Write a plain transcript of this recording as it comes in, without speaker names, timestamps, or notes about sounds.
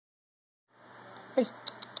Hey,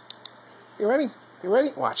 you ready? You ready?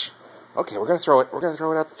 Watch. Okay, we're gonna throw it. We're gonna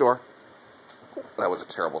throw it out the door. That was a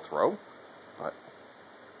terrible throw, but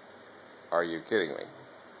are you kidding me?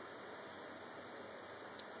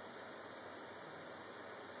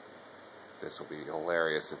 This will be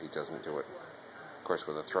hilarious if he doesn't do it. Of course,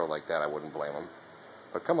 with a throw like that, I wouldn't blame him.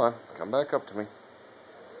 But come on, come back up to me.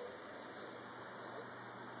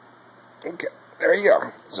 Okay, there you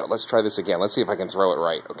go. So let's try this again. Let's see if I can throw it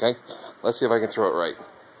right, okay? Let's see if I can throw it right.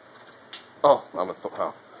 Oh,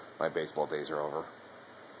 oh, my baseball days are over.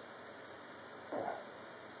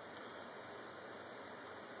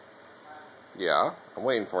 Yeah, I'm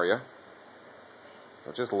waiting for you.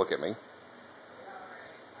 Don't just look at me.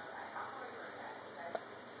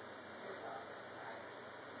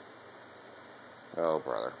 Oh,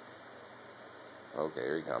 brother. Okay,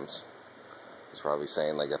 here he comes. He's probably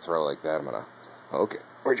saying, like, a throw like that, I'm gonna... Okay,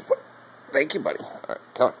 where'd you put it? Thank you, buddy. All right,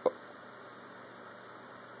 come on.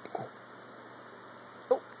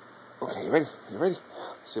 Oh. Okay, you ready? You ready?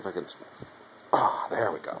 Let's see if I can... Ah,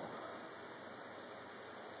 there we go.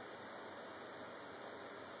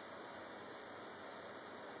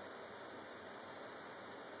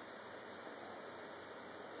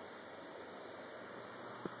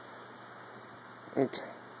 Okay.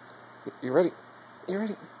 You ready? You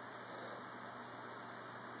ready?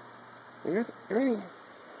 You ready? You ready?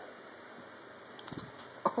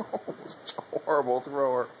 Oh, such a horrible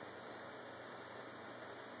thrower.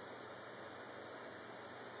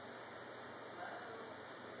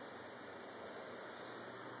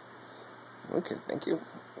 Okay, thank you.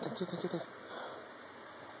 Thank you, thank you, thank you.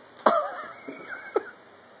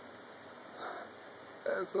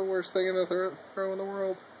 That's the worst thing in the throw in the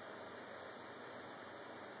world.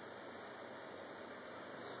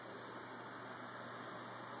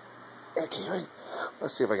 Okay, right.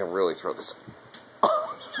 Let's see if I can really throw this.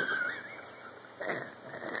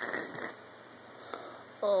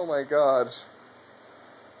 Oh my gosh.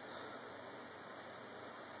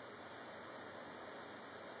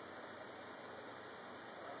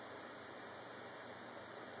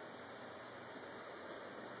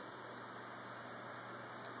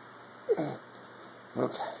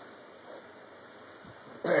 Okay.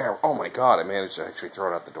 There. Oh my god, I managed to actually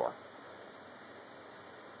throw it out the door.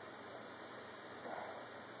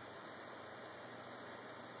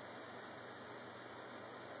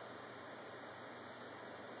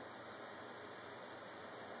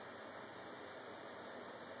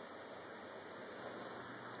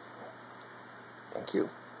 Thank you.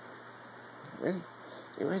 You ready?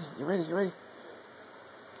 You ready? You ready? You ready?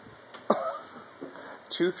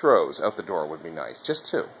 2 throws out the door would be nice. Just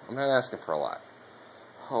 2. I'm not asking for a lot.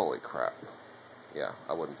 Holy crap. Yeah,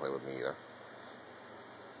 I wouldn't play with me either.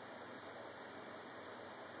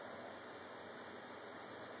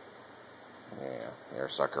 Yeah, you're a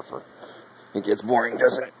sucker for... It gets boring,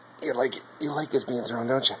 doesn't it? You like it. You like this being thrown,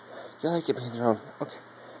 don't you? You like it being thrown. Okay.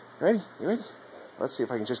 You ready? You ready? Let's see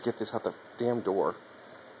if I can just get this out the damn door.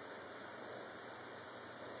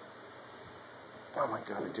 Oh my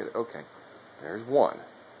god, I did it. Okay. There's 1.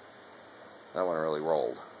 That one really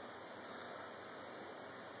rolled.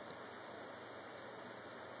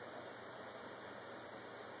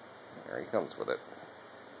 There he comes with it.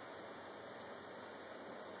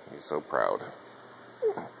 He's so proud.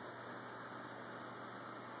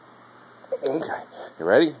 Okay. You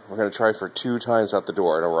ready? We're going to try for 2 times out the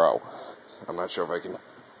door in a row. I'm not sure if I can...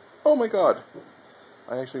 Oh my god.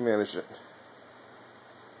 I actually managed it.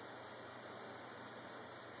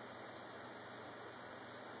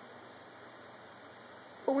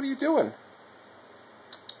 Oh, what are you doing?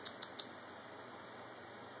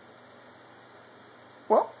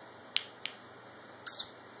 Well.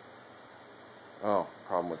 Oh,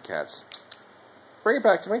 problem with cats. Bring it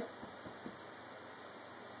back to me.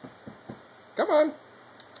 Come on.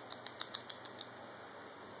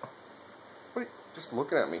 What are you... Just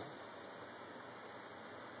looking at me.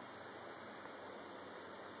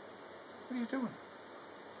 What are you doing?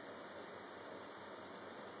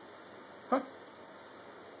 Huh?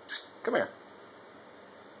 Come here.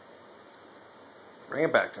 Bring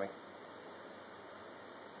it back to me.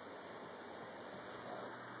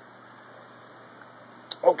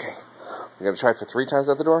 Okay. We're going to try for 3 times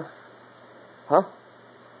at the door? Huh?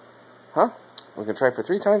 Huh? We're going to try for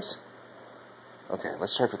 3 times? Okay,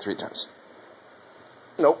 let's try for 3 times.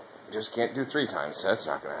 Nope. Just can't do 3 times. That's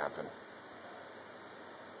not going to happen.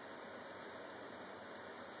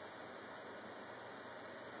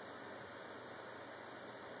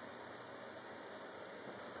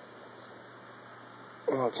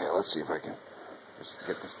 Okay, let's see if I can just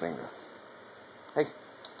get this thing to... Hey,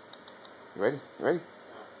 you ready? You ready?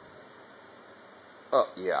 Oh,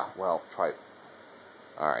 yeah, well, try it.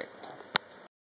 Alright.